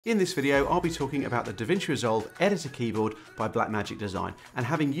In this video, I'll be talking about the DaVinci Resolve Editor Keyboard by Blackmagic Design, and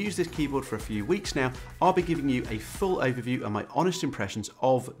having used this keyboard for a few weeks now, I'll be giving you a full overview and my honest impressions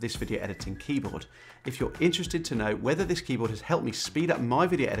of this video editing keyboard. If you're interested to know whether this keyboard has helped me speed up my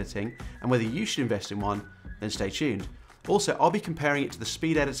video editing and whether you should invest in one, then stay tuned. Also, I'll be comparing it to the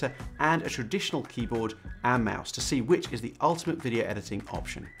speed editor and a traditional keyboard and mouse to see which is the ultimate video editing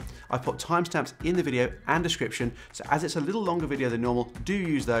option. I've put timestamps in the video and description, so as it's a little longer video than normal, do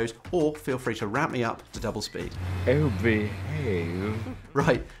use those or feel free to ramp me up to double speed. Oh, behave.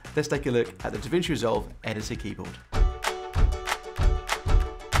 Right, let's take a look at the DaVinci Resolve Editor Keyboard.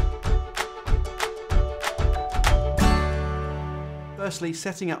 Firstly,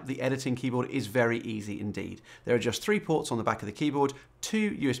 setting up the editing keyboard is very easy indeed. There are just 3 ports on the back of the keyboard,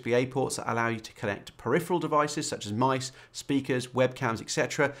 2 USB-A ports that allow you to connect peripheral devices such as mice, speakers, webcams,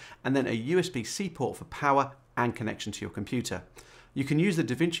 etc., and then a USB-C port for power and connection to your computer. You can use the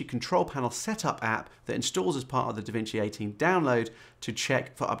DaVinci Control Panel Setup app that installs as part of the DaVinci 18 download to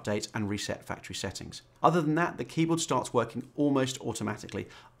check for updates and reset factory settings. Other than that, the keyboard starts working almost automatically.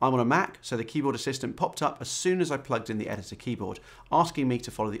 I'm on a Mac, so the keyboard assistant popped up as soon as I plugged in the editor keyboard, asking me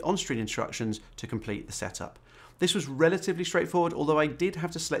to follow the on-screen instructions to complete the setup. This was relatively straightforward, although I did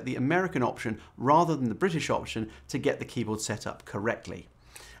have to select the American option rather than the British option to get the keyboard set up correctly.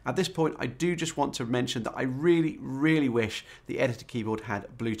 At this point, I do just want to mention that I really wish the editor keyboard had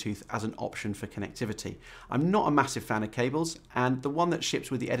Bluetooth as an option for connectivity. I'm not a massive fan of cables, and the one that ships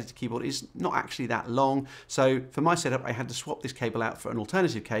with the editor keyboard is not actually that long, so for my setup I had to swap this cable out for an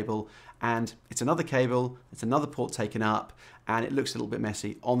alternative cable, and it's another cable, it's another port taken up, and it looks a little bit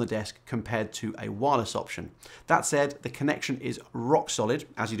messy on the desk compared to a wireless option. That said, the connection is rock solid,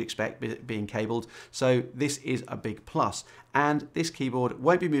 as you'd expect being cabled, so this is a big plus. And this keyboard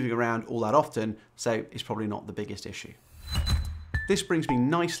won't be moving around all that often, so it's probably not the biggest issue. This brings me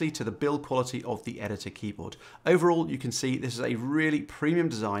nicely to the build quality of the editor keyboard. Overall, you can see this is a really premium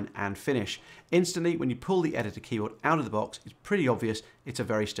design and finish. Instantly, when you pull the editor keyboard out of the box, it's pretty obvious it's a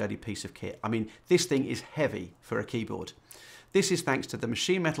very sturdy piece of kit. I mean, this thing is heavy for a keyboard. This is thanks to the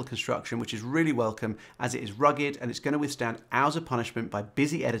machine metal construction, which is really welcome as it is rugged and it's going to withstand hours of punishment by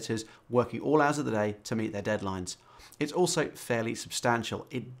busy editors working all hours of the day to meet their deadlines. It's also fairly substantial.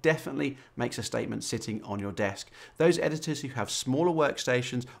 It definitely makes a statement sitting on your desk. Those editors who have smaller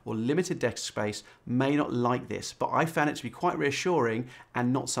workstations or limited desk space may not like this, but I found it to be quite reassuring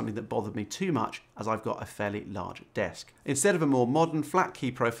and not something that bothered me too much as I've got a fairly large desk. Instead of a more modern flat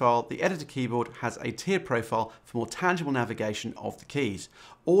key profile, the editor keyboard has a tiered profile for more tangible navigation of the keys.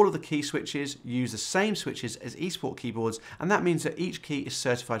 All of the key switches use the same switches as eSport keyboards, and that means that each key is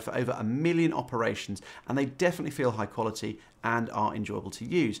certified for over 1 million operations, and they definitely feel high quality and are enjoyable to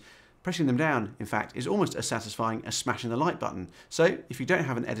use. Pressing them down, in fact, is almost as satisfying as smashing the like button. So if you don't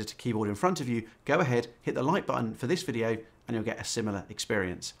have an editor keyboard in front of you, go ahead, hit the like button for this video, and you'll get a similar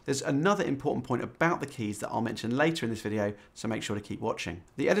experience. There's another important point about the keys that I'll mention later in this video, so make sure to keep watching.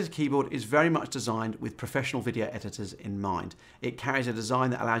 The editor keyboard is very much designed with professional video editors in mind. It carries a design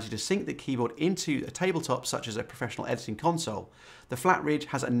that allows you to sync the keyboard into a tabletop such as a professional editing console. The flat ridge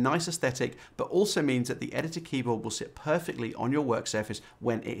has a nice aesthetic, but also means that the editor keyboard will sit perfectly on your work surface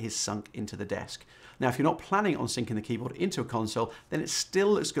when it is sunk into the desk. Now, if you're not planning on syncing the keyboard into a console, then it still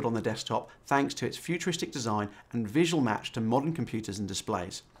looks good on the desktop thanks to its futuristic design and visual match to modern computers and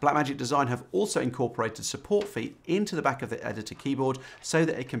displays. Blackmagic Design have also incorporated support feet into the back of the editor keyboard so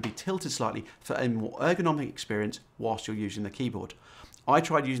that it can be tilted slightly for a more ergonomic experience whilst you're using the keyboard. I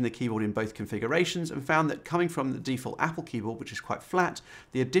tried using the keyboard in both configurations and found that coming from the default Apple keyboard, which is quite flat,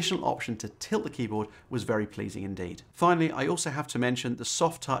 the additional option to tilt the keyboard was very pleasing indeed. Finally, I also have to mention the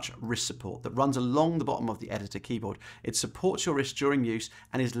soft touch wrist support that runs along the bottom of the editor keyboard. It supports your wrist during use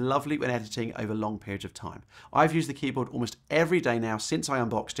and is lovely when editing over long periods of time. I've used the keyboard almost every day now since I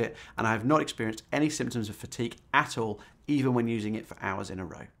unboxed it, and I have not experienced any symptoms of fatigue at all, even when using it for hours in a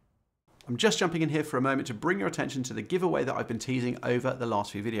row. I'm just jumping in here for a moment to bring your attention to the giveaway that I've been teasing over the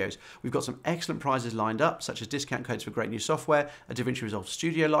last few videos. We've got some excellent prizes lined up, such as discount codes for great new software, a DaVinci Resolve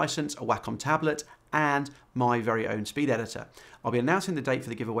Studio license, a Wacom tablet, and my very own speed editor. I'll be announcing the date for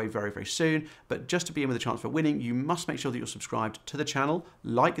the giveaway very soon, but just to be in with a chance for winning, you must make sure that you're subscribed to the channel,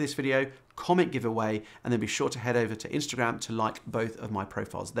 like this video, comment giveaway, and then be sure to head over to Instagram to like both of my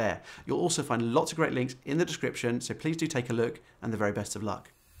profiles there. You'll also find lots of great links in the description, so please do take a look, and the very best of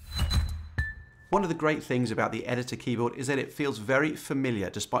luck. One of the great things about the editor keyboard is that it feels very familiar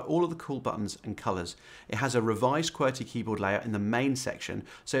despite all of the cool buttons and colours. It has a revised QWERTY keyboard layout in the main section,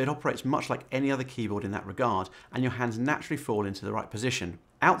 so it operates much like any other keyboard in that regard, and your hands naturally fall into the right position.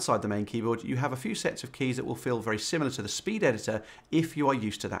 Outside the main keyboard, you have a few sets of keys that will feel very similar to the speed editor if you are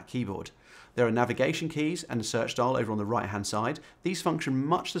used to that keyboard. There are navigation keys and a search dial over on the right hand side. These function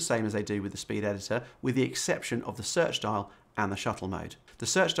much the same as they do with the speed editor, with the exception of the search dial and the shuttle mode. The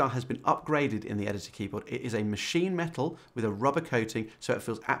search dial has been upgraded in the editor keyboard. It is a machine metal with a rubber coating, so it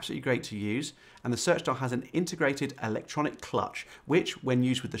feels absolutely great to use. And the search dial has an integrated electronic clutch, which when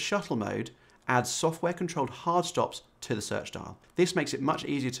used with the shuttle mode, adds software controlled hard stops to the search dial. This makes it much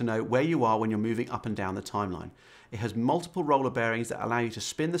easier to know where you are when you're moving up and down the timeline. It has multiple roller bearings that allow you to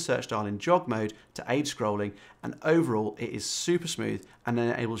spin the search dial in jog mode to aid scrolling, and overall it is super smooth and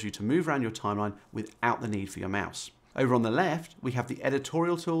enables you to move around your timeline without the need for your mouse. Over on the left, we have the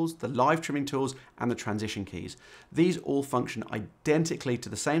editorial tools, the live trimming tools, and the transition keys. These all function identically to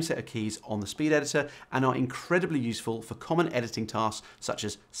the same set of keys on the speed editor and are incredibly useful for common editing tasks such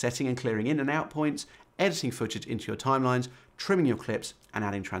as setting and clearing in and out points, editing footage into your timelines, trimming your clips, and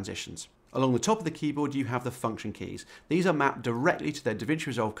adding transitions. Along the top of the keyboard, you have the function keys. These are mapped directly to their DaVinci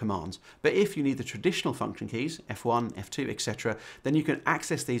Resolve commands, but if you need the traditional function keys, F1, F2, etc., then you can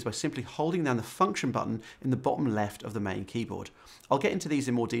access these by simply holding down the function button in the bottom left of the main keyboard. I'll get into these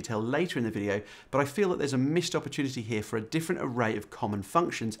in more detail later in the video, but I feel that there's a missed opportunity here for a different array of common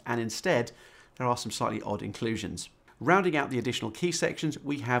functions, and instead, there are some slightly odd inclusions. Rounding out the additional key sections,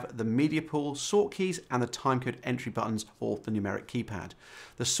 we have the media pool, sort keys, and the timecode entry buttons, or the numeric keypad.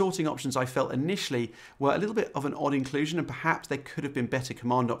 The sorting options I felt initially were a little bit of an odd inclusion, and perhaps there could have been better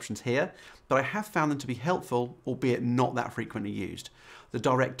command options here, but I have found them to be helpful, albeit not that frequently used. The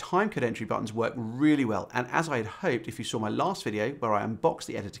direct timecode entry buttons work really well, and as I had hoped, if you saw my last video where I unboxed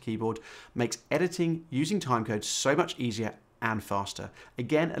the editor keyboard, makes editing using timecode so much easier and faster,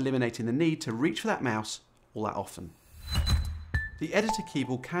 again eliminating the need to reach for that mouse all that often. The editor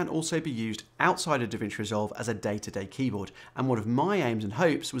keyboard can also be used outside of DaVinci Resolve as a day-to-day keyboard, and one of my aims and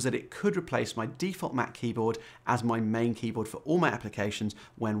hopes was that it could replace my default Mac keyboard as my main keyboard for all my applications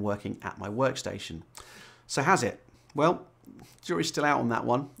when working at my workstation. So has it? Well, jury's still out on that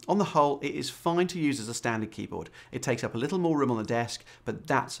one. On the whole, it is fine to use as a standard keyboard. It takes up a little more room on the desk, but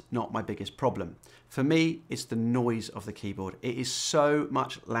that's not my biggest problem. For me, it's the noise of the keyboard. It is so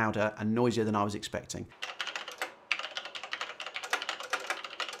much louder and noisier than I was expecting.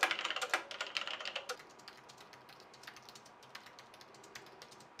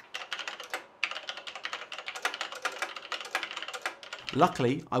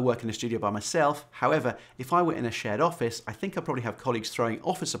 Luckily, I work in a studio by myself. However, if I were in a shared office, I think I'd probably have colleagues throwing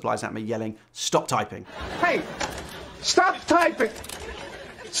office supplies at me yelling, "Stop typing." Hey, stop typing!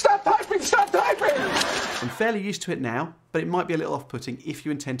 Stop typing! Stop typing! I'm fairly used to it now, but it might be a little off-putting if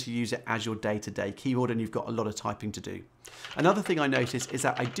you intend to use it as your day-to-day keyboard and you've got a lot of typing to do. Another thing I noticed is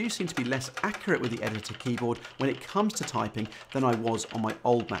that I do seem to be less accurate with the editor keyboard when it comes to typing than I was on my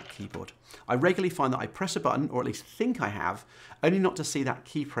old Mac keyboard. I regularly find that I press a button, or at least think I have, only not to see that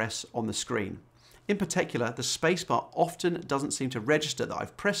key press on the screen. In particular, the spacebar often doesn't seem to register that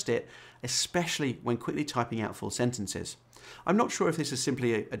I've pressed it, especially when quickly typing out full sentences. I'm not sure if this is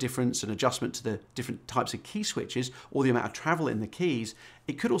simply a difference, an adjustment to the different types of key switches or the amount of travel in the keys.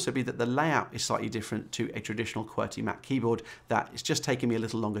 It could also be that the layout is slightly different to a traditional QWERTY Mac keyboard that it's just taking me a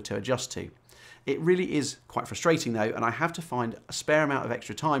little longer to adjust to. It really is quite frustrating though, and I have to find a spare amount of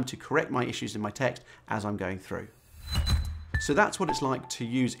extra time to correct my issues in my text as I'm going through. So that's what it's like to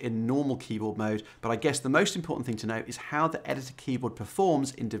use in normal keyboard mode, but I guess the most important thing to know is how the editor keyboard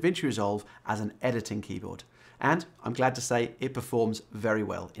performs in DaVinci Resolve as an editing keyboard. And I'm glad to say it performs very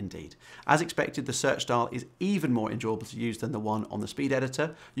well indeed. As expected, the search dial is even more enjoyable to use than the one on the speed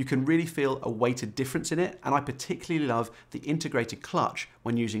editor. You can really feel a weighted difference in it, and I particularly love the integrated clutch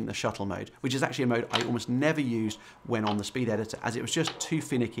when using the shuttle mode, which is actually a mode I almost never used when on the speed editor, as it was just too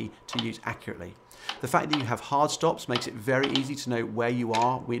finicky to use accurately. The fact that you have hard stops makes it very easy to know where you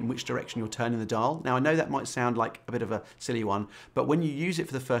are, in which direction you're turning the dial. Now I know that might sound like a bit of a silly one, but when you use it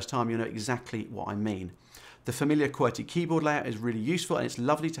for the first time, you'll know exactly what I mean. The familiar QWERTY keyboard layout is really useful, and it's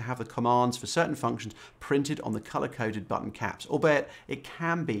lovely to have the commands for certain functions printed on the color-coded button caps, albeit it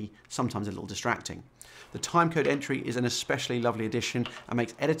can be sometimes a little distracting. The timecode entry is an especially lovely addition and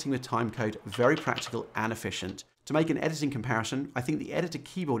makes editing with timecode very practical and efficient. To make an editing comparison, I think the editor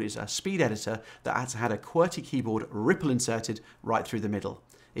keyboard is a speed editor that has had a QWERTY keyboard ripple inserted right through the middle.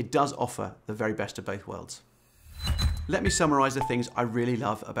 It does offer the very best of both worlds. Let me summarize the things I really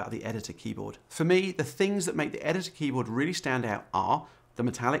love about the editor keyboard. For me, the things that make the editor keyboard really stand out are the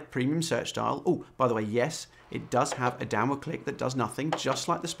metallic premium search dial. Oh, by the way, yes, it does have a downward click that does nothing, just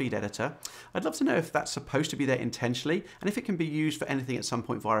like the speed editor. I'd love to know if that's supposed to be there intentionally and if it can be used for anything at some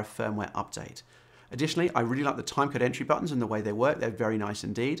point via a firmware update. Additionally, I really like the timecode entry buttons and the way they work. They're very nice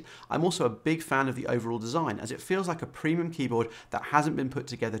indeed. I'm also a big fan of the overall design, as it feels like a premium keyboard that hasn't been put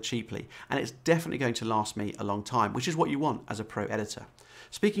together cheaply, and it's definitely going to last me a long time, which is what you want as a pro editor.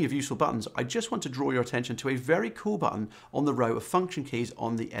 Speaking of useful buttons, I just want to draw your attention to a very cool button on the row of function keys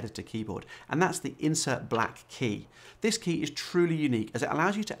on the editor keyboard, and that's the Insert Black key. This key is truly unique as it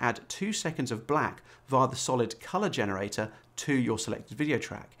allows you to add 2 seconds of black via the solid color generator to your selected video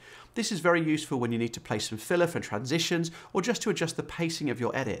track. This is very useful when you need to place some filler for transitions or just to adjust the pacing of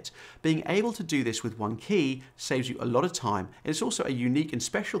your edit. Being able to do this with one key saves you a lot of time, and it's also a unique and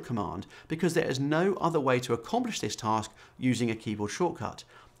special command because there is no other way to accomplish this task using a keyboard shortcut.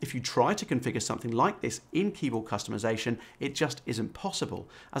 If you try to configure something like this in keyboard customization, it just isn't possible,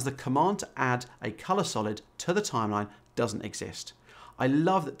 as the command to add a color solid to the timeline doesn't exist. I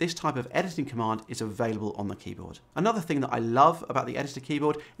love that this type of editing command is available on the keyboard. Another thing that I love about the editor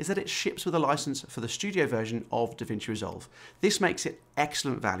keyboard is that it ships with a license for the studio version of DaVinci Resolve. This makes it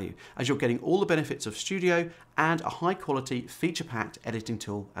excellent value, as you're getting all the benefits of studio and a high quality feature-packed editing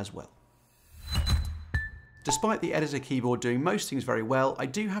tool as well. Despite the editor keyboard doing most things very well, I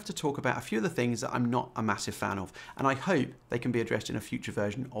do have to talk about a few of the things that I'm not a massive fan of, and I hope they can be addressed in a future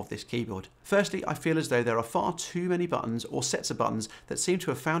version of this keyboard. Firstly, I feel as though there are far too many buttons or sets of buttons that seem to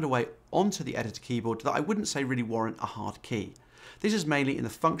have found a way onto the editor keyboard that I wouldn't say really warrant a hard key. This is mainly in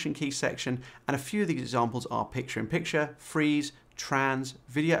the function key section, and a few of these examples are picture-in-picture, freeze, trans,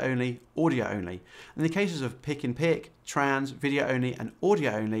 video only, audio only. In the cases of pick-in-pick, trans, video only, and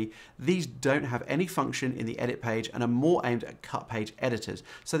audio only, these don't have any function in the edit page and are more aimed at cut page editors,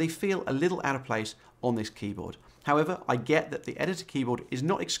 so they feel a little out of place on this keyboard. However, I get that the editor keyboard is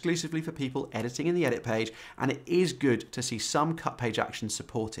not exclusively for people editing in the edit page, and it is good to see some cut page actions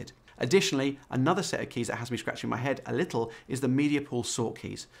supported. Additionally, another set of keys that has me scratching my head a little is the media pool sort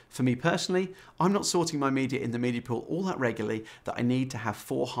keys. For me personally, I'm not sorting my media in the media pool all that regularly that I need to have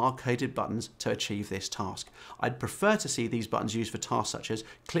 4 hard-coded buttons to achieve this task. I'd prefer to see these buttons used for tasks such as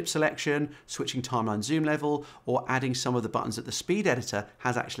clip selection, switching timeline zoom level, or adding some of the buttons that the speed editor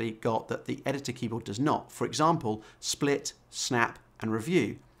has actually got that the editor keyboard does not. For example, split, snap, and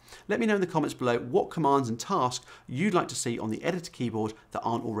review. Let me know in the comments below what commands and tasks you'd like to see on the editor keyboard that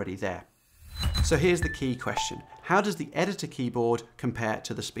aren't already there. So here's the key question. How does the editor keyboard compare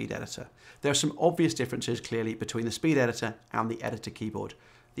to the speed editor? There are some obvious differences clearly between the speed editor and the editor keyboard.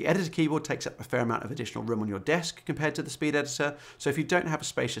 The editor keyboard takes up a fair amount of additional room on your desk compared to the speed editor, so if you don't have a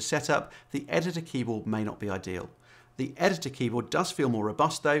spacious setup, the editor keyboard may not be ideal. The editor keyboard does feel more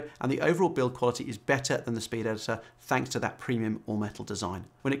robust though, and the overall build quality is better than the speed editor thanks to that premium all-metal design.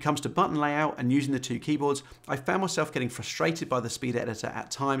 When it comes to button layout and using the two keyboards, I found myself getting frustrated by the speed editor at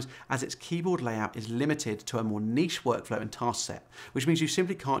times as its keyboard layout is limited to a more niche workflow and task set, which means you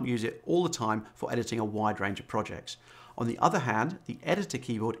simply can't use it all the time for editing a wide range of projects. On the other hand, the editor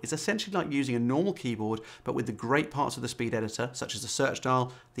keyboard is essentially like using a normal keyboard, but with the great parts of the speed editor, such as the search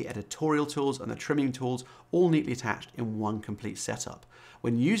dial, the editorial tools, and the trimming tools, all neatly attached in one complete setup.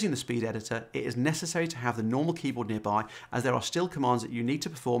 When using the speed editor, it is necessary to have the normal keyboard nearby, as there are still commands that you need to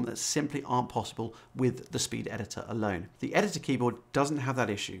perform that simply aren't possible with the speed editor alone. The editor keyboard doesn't have that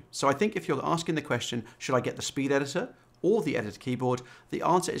issue, so I think if you're asking the question, should I get the speed editor or the editor keyboard, the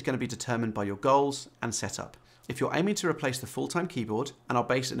answer is going to be determined by your goals and setup. If you're aiming to replace the full-time keyboard and are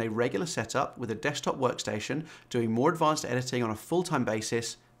based in a regular setup with a desktop workstation, doing more advanced editing on a full-time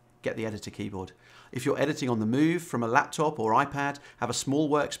basis, get the editor keyboard. If you're editing on the move from a laptop or iPad, have a small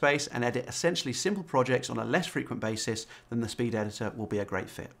workspace and edit essentially simple projects on a less frequent basis, then the speed editor will be a great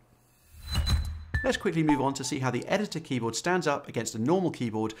fit. Let's quickly move on to see how the editor keyboard stands up against a normal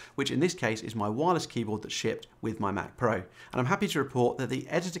keyboard, which in this case is my wireless keyboard that's shipped with my Mac Pro. And I'm happy to report that the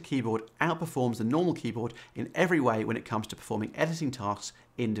editor keyboard outperforms the normal keyboard in every way when it comes to performing editing tasks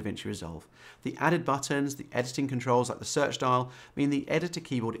in DaVinci Resolve. The added buttons, the editing controls like the search dial, mean the editor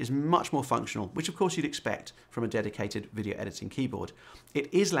keyboard is much more functional, which of course you'd expect from a dedicated video editing keyboard.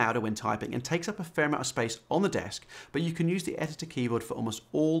 It is louder when typing and takes up a fair amount of space on the desk, but you can use the editor keyboard for almost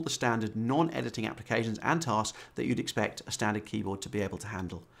all the standard non-editing applications and tasks that you'd expect a standard keyboard to be able to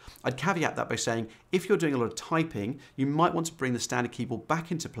handle. I'd caveat that by saying if you're doing a lot of typing, you might want to bring the standard keyboard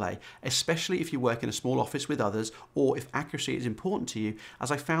back into play, especially if you work in a small office with others or if accuracy is important to you,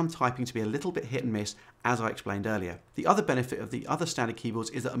 as I found typing to be a little bit hit and miss, as I explained earlier. The other benefit of the other standard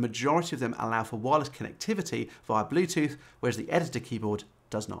keyboards is that a majority of them allow for wireless connectivity via Bluetooth, whereas the editor keyboard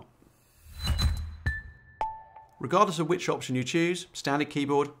does not. Regardless of which option you choose, standard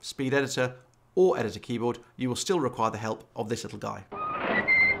keyboard, speed editor, or editor keyboard, you will still require the help of this little guy.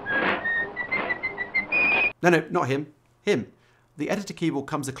 No, not him. Him. The Editor Keyboard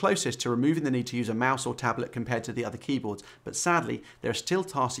comes the closest to removing the need to use a mouse or tablet compared to the other keyboards, but sadly, there are still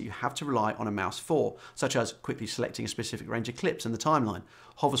tasks that you have to rely on a mouse for, such as quickly selecting a specific range of clips in the timeline,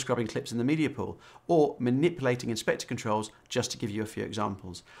 hover scrubbing clips in the media pool, or manipulating inspector controls, just to give you a few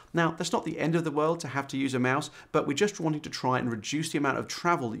examples. Now, that's not the end of the world to have to use a mouse, but we're just wanting to try and reduce the amount of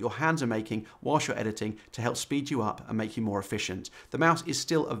travel that your hands are making whilst you're editing to help speed you up and make you more efficient. The mouse is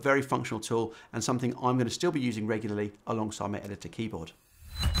still a very functional tool and something I'm going to still be using regularly alongside my Editor Keyboard.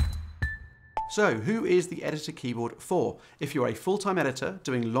 So, who is the Editor Keyboard for? If you're a full-time editor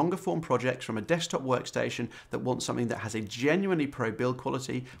doing longer form projects from a desktop workstation that wants something that has a genuinely pro build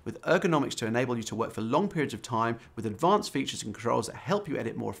quality with ergonomics to enable you to work for long periods of time with advanced features and controls that help you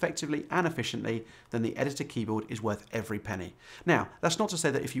edit more effectively and efficiently, then the Editor Keyboard is worth every penny. Now, that's not to say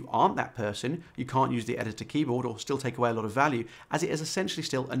that if you aren't that person, you can't use the Editor Keyboard or still take away a lot of value, as it is essentially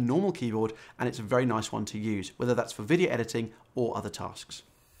still a normal keyboard and it's a very nice one to use, whether that's for video editing or other tasks.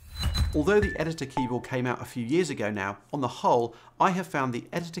 Although the Editor Keyboard came out a few years ago now, on the whole, I have found the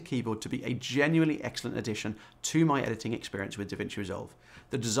Editor Keyboard to be a genuinely excellent addition to my editing experience with DaVinci Resolve.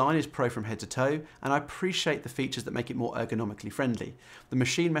 The design is pro from head to toe, and I appreciate the features that make it more ergonomically friendly. The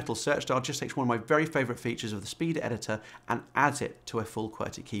machine metal search dial just takes one of my very favourite features of the speed editor and adds it to a full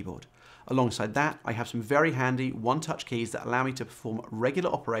QWERTY keyboard. Alongside that, I have some very handy one-touch keys that allow me to perform regular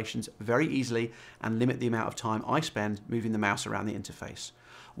operations very easily and limit the amount of time I spend moving the mouse around the interface.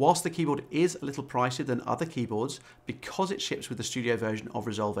 Whilst the keyboard is a little pricier than other keyboards, because it ships with the studio version of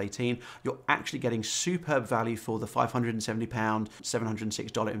Resolve 18, you're actually getting superb value for the £570,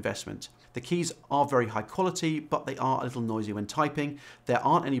 $706 investment. The keys are very high quality, but they are a little noisy when typing. There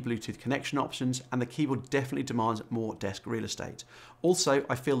aren't any Bluetooth connection options, and the keyboard definitely demands more desk real estate. Also,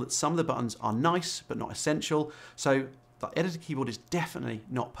 I feel that some of the buttons are nice, but not essential, so the Editor Keyboard is definitely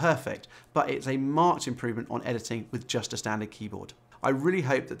not perfect, but it's a marked improvement on editing with just a standard keyboard. I really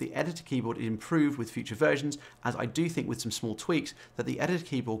hope that the Editor Keyboard is improved with future versions, as I do think with some small tweaks that the Editor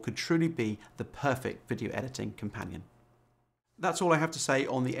Keyboard could truly be the perfect video editing companion. That's all I have to say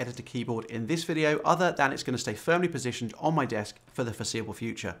on the Editor Keyboard in this video, other than it's going to stay firmly positioned on my desk for the foreseeable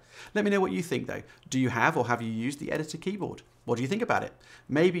future. Let me know what you think though. Do you have or have you used the Editor Keyboard? What do you think about it?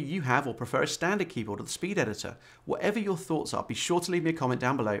 Maybe you have or prefer a standard keyboard or the speed editor. Whatever your thoughts are, be sure to leave me a comment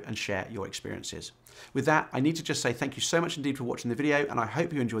down below and share your experiences. With that, I need to just say thank you so much indeed for watching the video, and I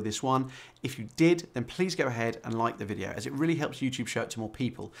hope you enjoyed this one. If you did, then please go ahead and like the video, as it really helps YouTube show it to more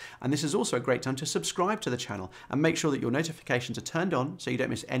people. And this is also a great time to subscribe to the channel and make sure that your notifications are turned on so you don't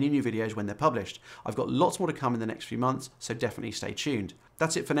miss any new videos when they're published. I've got lots more to come in the next few months, so definitely stay tuned.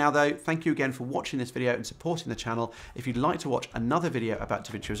 That's it for now though. Thank you again for watching this video and supporting the channel. If you'd like to watch another video about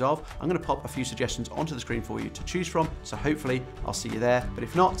DaVinci Resolve, I'm going to pop a few suggestions onto the screen for you to choose from, so hopefully I'll see you there. But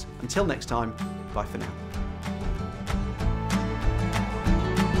if not, until next time, bye for now.